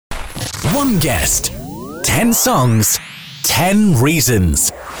One guest, 10 songs, 10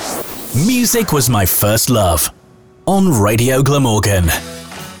 reasons. Music was my first love. On Radio Glamorgan.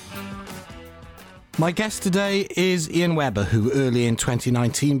 My guest today is Ian Webber, who early in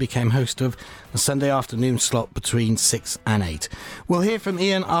 2019 became host of a Sunday afternoon slot between 6 and 8. We'll hear from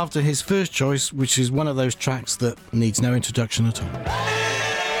Ian after his first choice, which is one of those tracks that needs no introduction at all.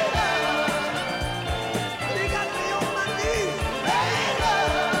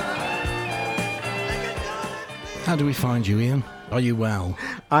 How do we find you, Ian? Are you well?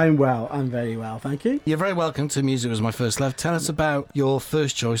 I'm well. I'm very well, thank you. You're very welcome to Music Was My First Love. Tell us about your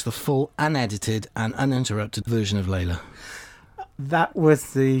first choice, the full, unedited and uninterrupted version of Layla. That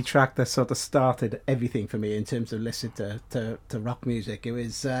was the track that sort of started everything for me in terms of listening to rock music. It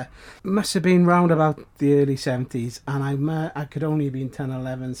was must have been round about the early 70s, and I could only have been 10,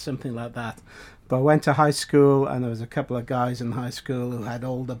 11, something like that. But I went to high school, and there was a couple of guys in high school who had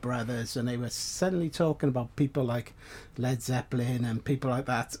older brothers, and they were suddenly talking about people like Led Zeppelin and people like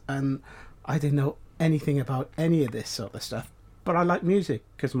that. And I didn't know anything about any of this sort of stuff. But I like music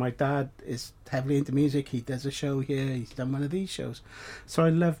because my dad is heavily into music. He does a show here. He's done one of these shows. So I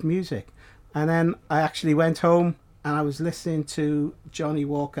love music. And then I actually went home and I was listening to Johnny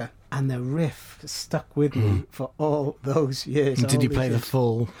Walker. And the riff stuck with me for all those years. Did you play the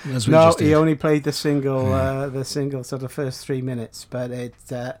full? As we No, just did? he only played the single, sort of first 3 minutes. But it's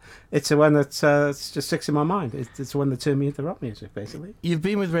the one that just sticks in my mind. It's the one that turned me into rock music, basically. You've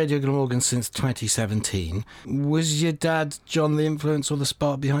been with Radio Glamorgan since 2017. Was your dad, John, the influence or the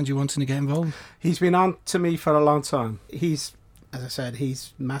spark behind you wanting to get involved? He's been on to me for a long time. As I said,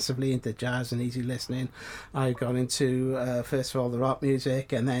 he's massively into jazz and easy listening. I've gone into, first of all, the rock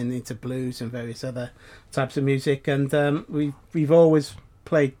music and then into blues and various other types of music. And we've always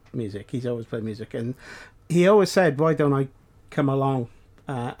played music. He's always played music. And he always said, why don't I come along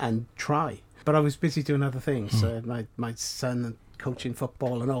and try? But I was busy doing other things. My son coaching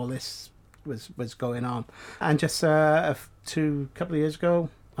football and all this was going on. And just a couple of years ago,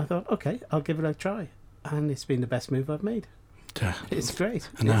 I thought, okay, I'll give it a try. And it's been the best move I've made. It's great.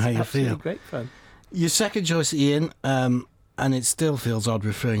 I know how you feel. Great fun. Your second choice, Ian, and it still feels odd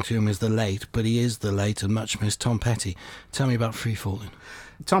referring to him as the late, but he is the late and much missed Tom Petty. Tell me about Free Fallin'.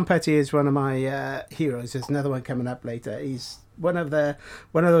 Tom Petty is one of my heroes. There's another one coming up later. He's one of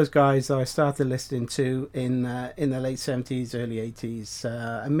those guys that I started listening to in the late 70s, early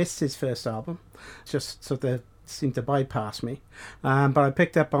 80s. I missed his first album, just sort of seemed to bypass me, but I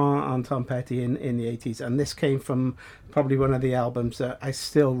picked up on Tom Petty in the 80s, and this came from probably one of the albums that I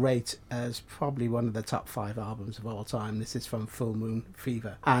still rate as probably one of the top 5 albums of all time. This is from Full Moon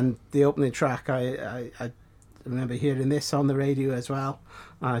Fever, and the opening track I remember hearing this on the radio as well.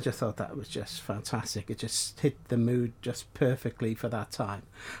 I just thought that was just fantastic. It just hit the mood just perfectly for that time,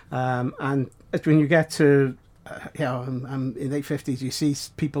 and when you get to in the late 50s, you see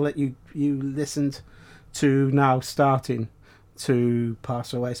people that you listened to now starting to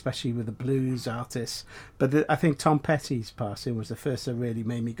pass away, especially with the blues artists. But I think Tom Petty's passing was the first that really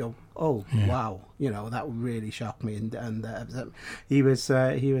made me go, oh, wow, that really shocked me. And he was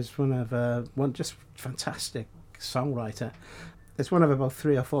one just fantastic songwriter. It's one of about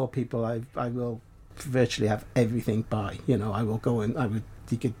 3 or 4 people I will virtually have everything by. I will go and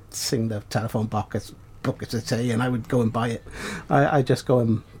he could sing the telephone book as I say, and I would go and buy it. I just go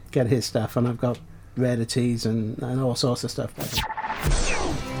and get his stuff, and I've got rarities and all sorts of stuff.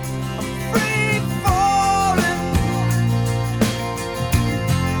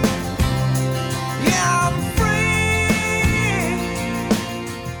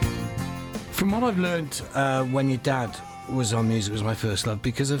 From what I've learned when your dad was on Music Was My First Love,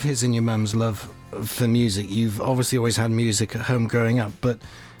 because of his and your mum's love for music, you've obviously always had music at home growing up, but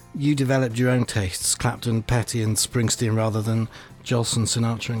you developed your own tastes, Clapton, Petty and Springsteen rather than Jolson,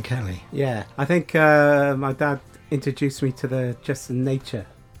 Sinatra and Kelly. Yeah, I think my dad introduced me to the nature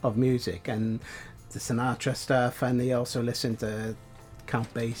of music and the Sinatra stuff, and he also listened to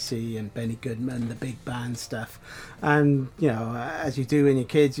Count Basie and Benny Goodman, the big band stuff. And as you do when you're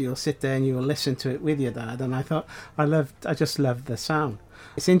kids, you'll sit there and you'll listen to it with your dad. And I thought I just loved the sound.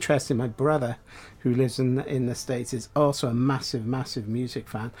 It's interesting, my brother, who lives in the States, is also a massive music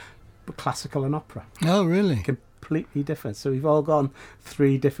fan, but classical and opera. Oh, really? Completely different. So we've all gone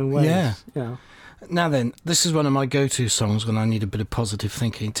 3 different ways. Yeah. Now then, this is one of my go-to songs when I need a bit of positive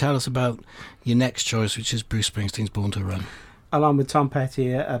thinking. Tell us about your next choice, which is Bruce Springsteen's Born to Run. Along with Tom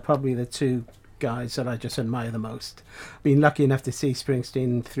Petty, are probably the 2 guys that I just admire the most. Been lucky enough to see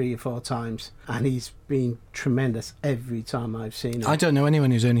Springsteen 3 or 4 times, and he's been tremendous every time I've seen him. I don't know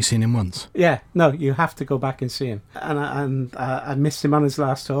anyone who's only seen him once. Yeah, no, you have to go back and see him. And I missed him on his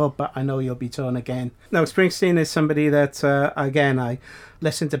last tour, but I know he'll be touring again. No, Springsteen is somebody that, again, I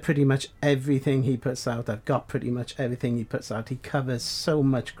listen to pretty much everything he puts out. I've got pretty much everything he puts out. He covers so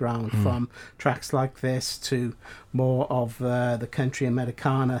much ground, from tracks like this to more of the country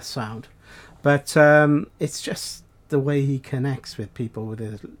Americana sound. But it's just the way he connects with people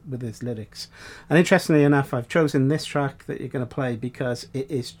with his lyrics. And interestingly enough, I've chosen this track that you're going to play because it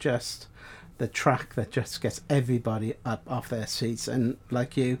is just the track that just gets everybody up off their seats. And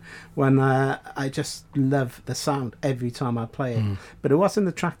like you, when I just love the sound every time I play it. But it wasn't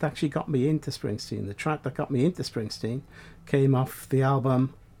the track that actually got me into Springsteen. The track that got me into Springsteen came off the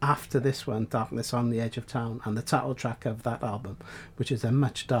album after this one, Darkness on the Edge of Town, and the title track of that album, which is a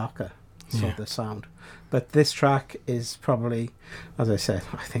much darker sort of sound. But this track is probably, as I said,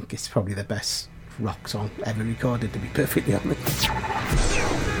 I think it's probably the best rock song ever recorded, to be perfectly honest. The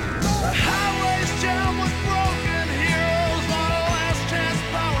highway's jammed with broken heroes on a last chance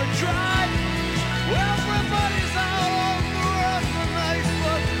power drive. Everybody's out on the run tonight,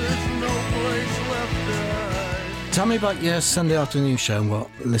 but there's no place left to hide. Tell me about your Sunday afternoon show and what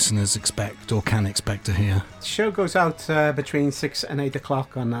listeners expect or can expect to hear. The show goes out between 6 and 8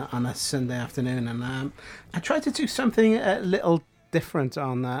 o'clock on a Sunday afternoon, and I try to do something a little different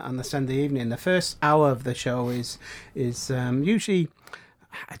on the Sunday evening. The first hour of the show is usually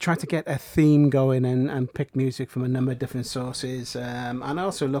I try to get a theme going and pick music from a number of different sources, and I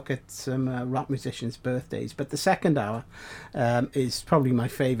also look at some rock musicians' birthdays. But the second hour is probably my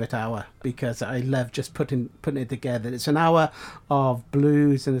favourite hour because I love just putting it together. It's an hour of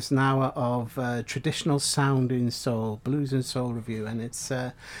blues and it's an hour of traditional sound in soul, blues and soul review, and it's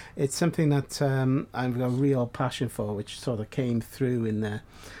something that I've got a real passion for, which sort of came through in the,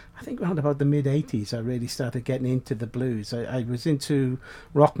 I think around about the mid-80s, I really started getting into the blues. I was into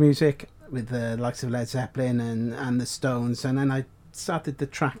rock music with the likes of Led Zeppelin and the Stones, and then I started to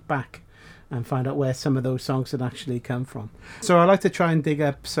track back and find out where some of those songs had actually come from. So I like to try and dig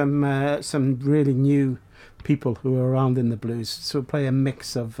up some really new people who are around in the blues. So play a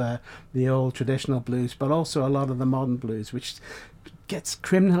mix of the old traditional blues, but also a lot of the modern blues, which gets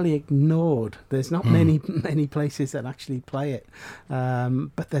criminally ignored. There's not many places that actually play it,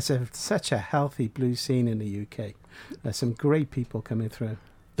 but there's such a healthy blues scene in the UK. There's some great people coming through.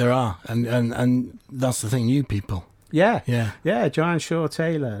 There are, and that's the thing, new people. Yeah. Joanne Shaw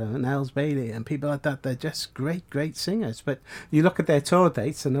Taylor and Els Bailey and people like that. They're just great singers. But you look at their tour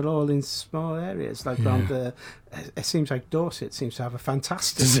dates and they're all in small areas. Like around it seems like Dorset seems to have a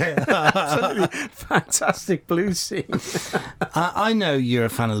fantastic, absolutely fantastic blues scene. I know you're a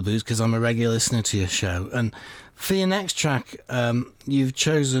fan of the blues because I'm a regular listener to your show. And for your next track, you've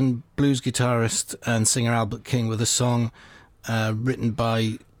chosen blues guitarist and singer Albert King with a song written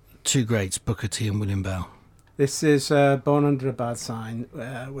by two greats, Booker T and William Bell. This is Born Under a Bad Sign,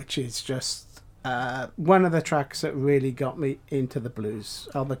 which is just one of the tracks that really got me into the blues.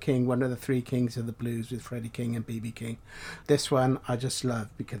 Albert King, one of the three kings of the blues with Freddie King and B.B. King. This one I just love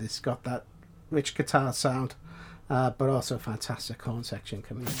because it's got that rich guitar sound, but also a fantastic horn section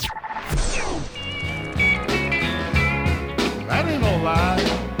coming in. That ain't no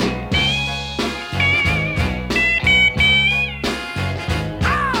lie.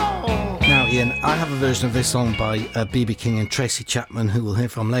 Now, Ian, I have a version of this song by B.B. King and Tracy Chapman, who we'll hear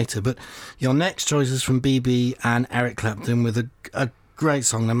from later, but your next choice is from B.B. and Eric Clapton with a great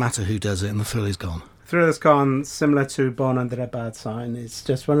song, No Matter Who Does It, and The Thrill Is Gone. Thrill Is Gone, similar to Born Under a Bad Sign. It's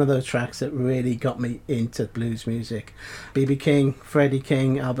just one of those tracks that really got me into blues music. B.B. King, Freddie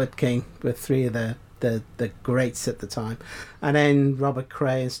King, Albert King were three of the greats at the time. And then Robert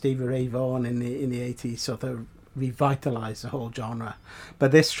Cray and Stevie Ray Vaughan in the 80s sort of revitalised the whole genre.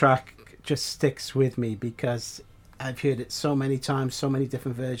 But this track just sticks with me because I've heard it so many times, so many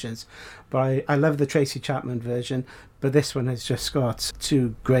different versions. But I love the Tracy Chapman version, but this one has just got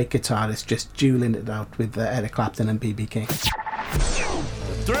two great guitarists just dueling it out with Eric Clapton and B.B. King.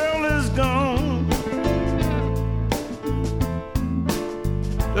 The thrill is gone.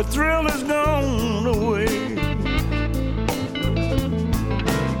 The thrill is gone away.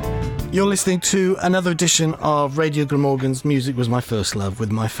 You're listening to another edition of Radio Glamorgan's Music Was My First Love with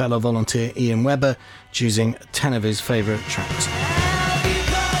my fellow volunteer Ian Webber, choosing 10 of his favourite tracks.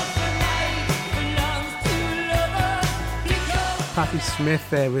 Patti Smith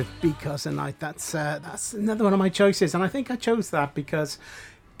there with Because the Night. That's another one of my choices, and I think I chose that because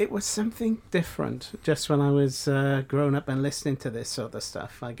It was something different just when I was growing up and listening to this sort of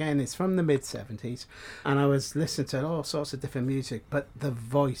stuff. Again, it's from the mid-70s, and I was listening to all sorts of different music, but the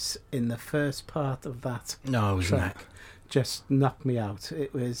voice in the first part of that track just knocked me out.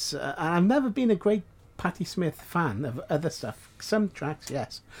 It was, and I've never been a great Patti Smith fan of other stuff. Some tracks,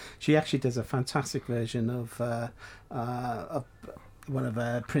 yes. She actually does a fantastic version of one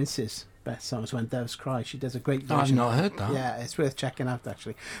of Prince's best songs, When Doves Cry. She does a great version. I've not heard that. Yeah, it's worth checking out,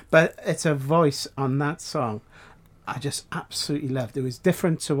 actually. But it's a voice on that song I just absolutely loved. It was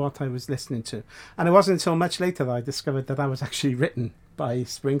different to what I was listening to. And it wasn't until much later that I discovered that was actually written by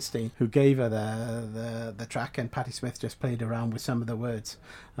Springsteen, who gave her the track, and Patti Smith just played around with some of the words.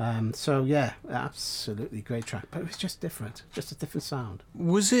 So yeah, absolutely great track, but it was just different, just a different sound.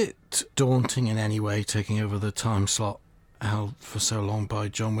 Was it daunting in any way, taking over the time slot held for so long by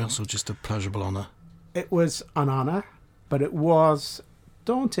John Wills, or just a pleasurable honour? It was an honour, but it was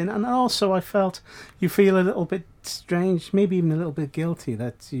daunting, and also I felt you feel a little bit strange, maybe even a little bit guilty,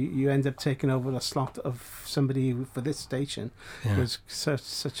 that you end up taking over the slot of somebody who, for this station, was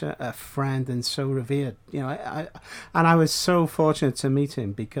such a friend and so revered. You know, I was so fortunate to meet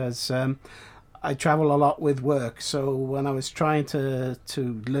him, because I travel a lot with work, so when I was trying to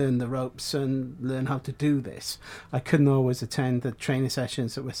learn the ropes and learn how to do this, I couldn't always attend the training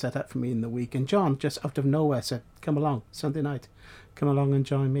sessions that were set up for me in the week. And John, just out of nowhere, said, "Come along, Sunday night. Come along and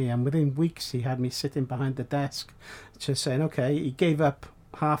join me." And within weeks, he had me sitting behind the desk, just saying, okay. He gave up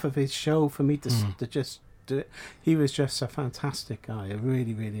half of his show for me to just do it. He was just a fantastic guy, a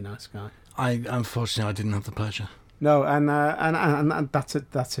really, really nice guy. Unfortunately, I didn't have the pleasure. No, and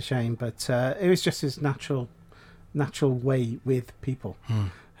that's a shame. But it was just his natural way with people.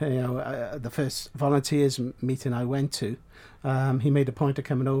 You know, the first volunteers meeting I went to, he made a point of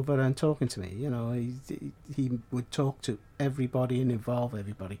coming over and talking to me. You know, he would talk to everybody and involve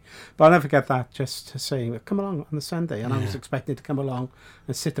everybody. But I'll never forget that, just to say, "Come along on the Sunday." And I was expecting to come along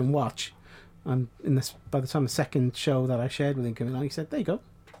and sit and watch. And by the time the second show that I shared with him came along, he said, "There you go.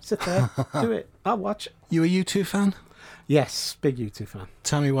 Sit there, do it. I'll watch." You a U2 fan? Yes, big U2 fan.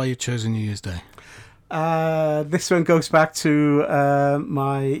 Tell me why you've chosen New Year's Day. This one goes back to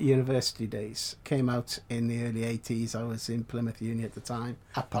my university days. Came out in the early 80s. I was in Plymouth Uni at the time,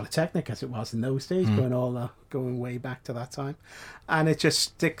 at Polytechnic as it was in those days, going way back to that time. And it just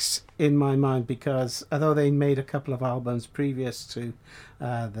sticks in my mind, because although they made a couple of albums previous to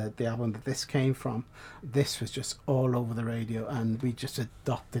the album that this came from, this was just all over the radio, and we just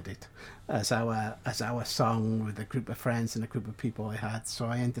adopted it as our song with a group of friends and a group of people I had. So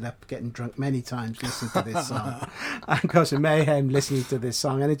I ended up getting drunk many times listening to this song and causing mayhem listening to this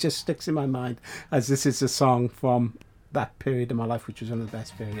song, and it just sticks in my mind as this is a song from that period of my life, which was one of the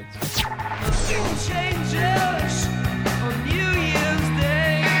best periods. Nothing changes on New Year's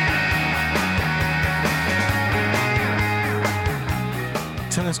Day.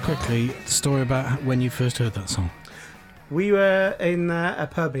 Tell us quickly the story about when you first heard that song. We were in a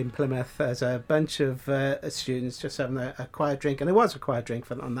pub in Plymouth as a bunch of students just having a quiet drink, and it was a quiet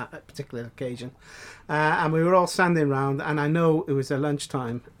drink on that particular occasion. And we were all standing round, and I know it was a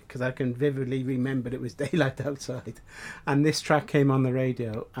lunchtime, because I can vividly remember it was daylight outside. And this track came on the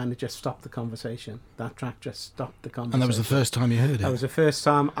radio, and it just stopped the conversation. That track just stopped the conversation. And that was the first time you heard it? That was the first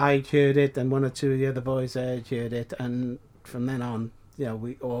time I'd heard it, and one or two of the other boys had heard it, and from then on, you know,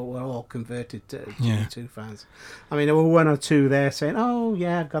 we were all converted to U2 fans. I mean, there were one or two there saying, "Oh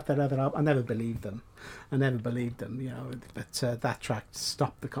yeah, I've got that other album." I never believed them, you know. But that track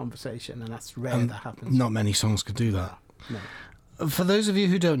stopped the conversation, and that's rare that happens. Not many songs could do that. No. For those of you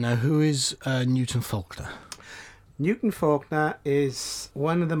who don't know, who is Newton Faulkner? Newton Faulkner is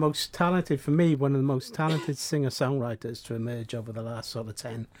one of the most talented singer-songwriters to emerge over the last sort of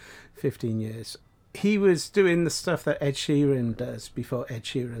 10, 15 years. He was doing the stuff that Ed Sheeran does before Ed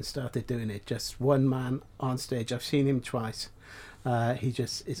Sheeran started doing it. Just one man on stage. I've seen him twice. He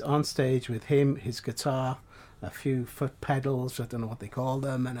just is on stage with him, his guitar, a few foot pedals, I don't know what they call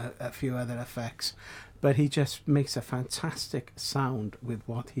them, and a few other effects. But he just makes a fantastic sound with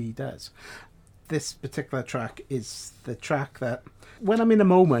what he does. This particular track is the track that, when I'm in a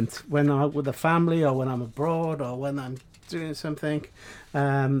moment, when I'm with a family, or when I'm abroad, or when I'm doing something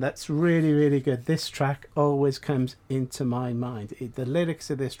that's really, really good, this track always comes into my mind. The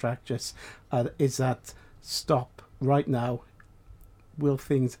lyrics of this track just is that, "Stop right now. Will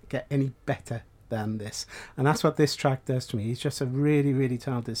things get any better than this?" And that's what this track does to me. He's just a really, really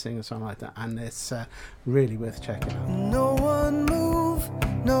talented singer-songwriter, and it's really worth checking out. No one move,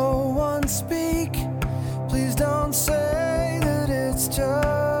 no one speak. Please don't say that it's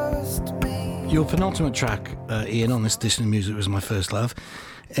just me. Your penultimate track, Ian, on this edition of Music Was My First Love,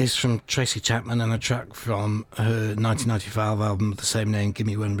 is from Tracy Chapman and a track from her 1995 album of the same name, Give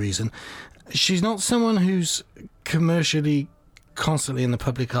Me One Reason. She's not someone who's commercially constantly in the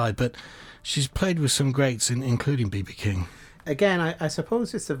public eye, but she's played with some greats, including B.B. King. Again, I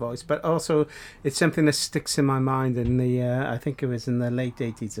suppose it's the voice, but also it's something that sticks in my mind. In the I think it was in the late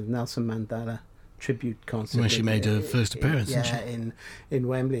 80s of Nelson Mandela tribute concert when she made her first appearance, didn't she? in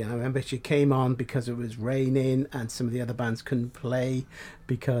Wembley. And I remember she came on because it was raining and some of the other bands couldn't play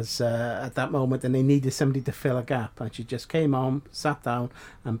because at that moment, and they needed somebody to fill a gap, and she just came on, sat down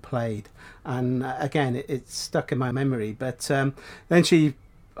and played. And again, it stuck in my memory. But then she,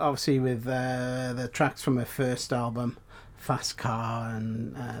 obviously with the tracks from her first album, Fast Car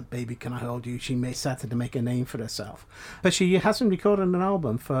and Baby Can I Hold You, she started to make a name for herself. But she hasn't recorded an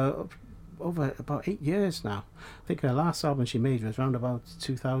album for over about 8 years now. I think her last album she made was around about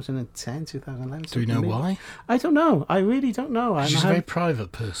 2010, 2011. Do you know why? I don't know. I really don't know. She's a very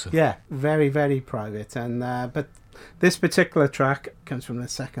private person. Yeah, very, very private. And but this particular track comes from the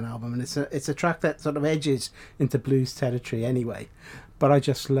second album, and it's a track that sort of edges into blues territory anyway. But I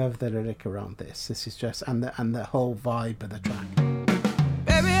just love the lyric around this. This is just and the whole vibe of the track.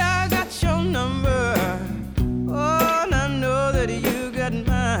 Baby, I got your number. Oh, and I know that you got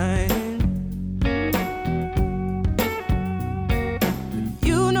mine.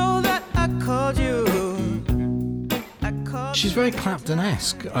 You know that I called you. She's very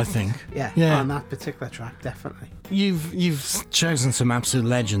Clapton-esque, I think. Yeah, on that particular track, definitely. You've chosen some absolute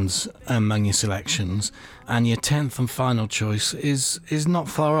legends among your selections, and your 10th and final choice is not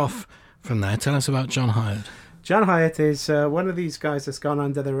far off from there. Tell us about John Hiatt. John Hiatt is one of these guys that's gone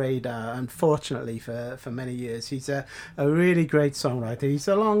under the radar, unfortunately, for many years. He's a really great songwriter. He's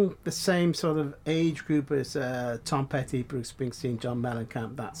along the same sort of age group as Tom Petty, Bruce Springsteen, John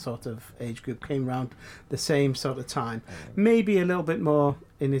Mellencamp. That sort of age group came around the same sort of time. Maybe a little bit more,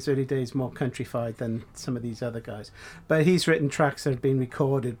 in his early days, more countrified than some of these other guys. But he's written tracks that have been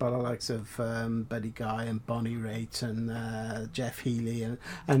recorded by the likes of Buddy Guy and Bonnie Raitt and Jeff Healey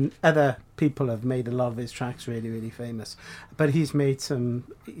and other people have made a lot of his tracks really, really famous. But he's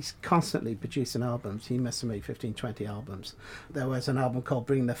constantly producing albums. He must have made 15, 20 albums. There was an album called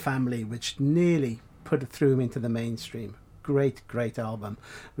Bring the Family, which nearly threw him into the mainstream. Great album,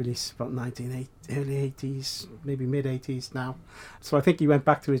 released about early 80s, maybe mid 80s now. So I think he went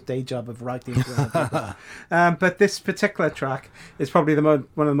back to his day job of writing for people. But this particular track is probably one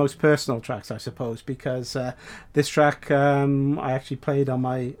of the most personal tracks, I suppose, because this track I actually played on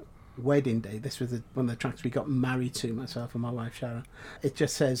my wedding day. This was one of the tracks we got married to, myself and my wife Sharon. It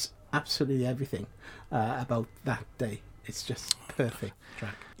just says absolutely everything about that day. It's just perfect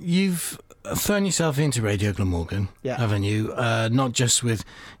track. You've thrown yourself into Radio Glamorgan, haven't you? Not just with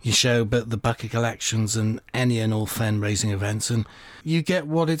your show, but the bucket collections and any and all fundraising events. And you get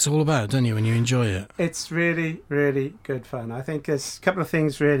what it's all about, don't you, and you enjoy it? It's really, really good fun. I think there's a couple of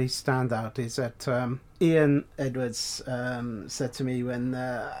things really stand out. Is that Ian Edwards said to me when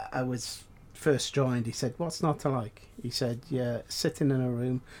I was first joined, he said, "What's not to like?" He said, "Yeah, sitting in a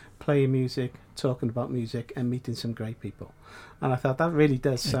room, playing music, talking about music and meeting some great people." And I thought that really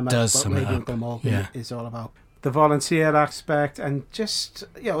does sum up what Radio Glamorgan is all about. The volunteer aspect, and just,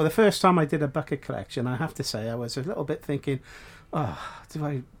 the first time I did a bucket collection, I have to say I was a little bit thinking, do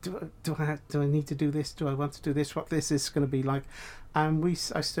I need to do this? Do I want to do this? What this is going to be like? And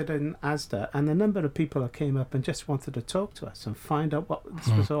I stood in Asda, and the number of people that came up and just wanted to talk to us and find out what this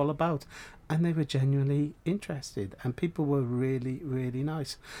was all about. And they were genuinely interested, and people were really, really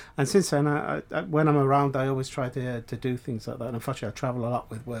nice. And since then, I when I'm around, I always try to do things like that. And unfortunately, I travel a lot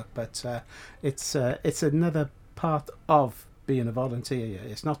with work, but it's another part of being a volunteer.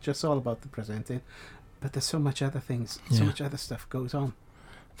 It's not just all about the presenting, but there's so much other things, so much other stuff goes on.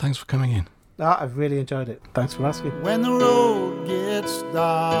 Thanks for coming in. I've really enjoyed it. Thanks for asking. When the road gets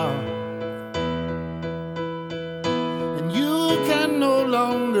dark and you can no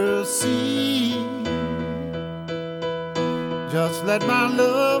longer see, just let my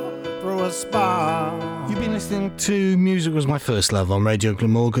love throw a spark. You've been listening to Music Was My First Love on Radio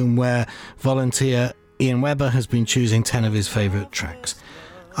Glamorgan, where volunteer Ian Webber has been choosing 10 of his favourite tracks.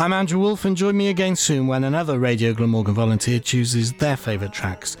 I'm Andrew Wolfe, and join me again soon when another Radio Glamorgan volunteer chooses their favourite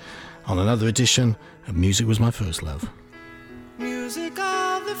tracks on another edition of Music Was My First Love. Music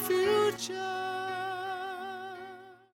of the future.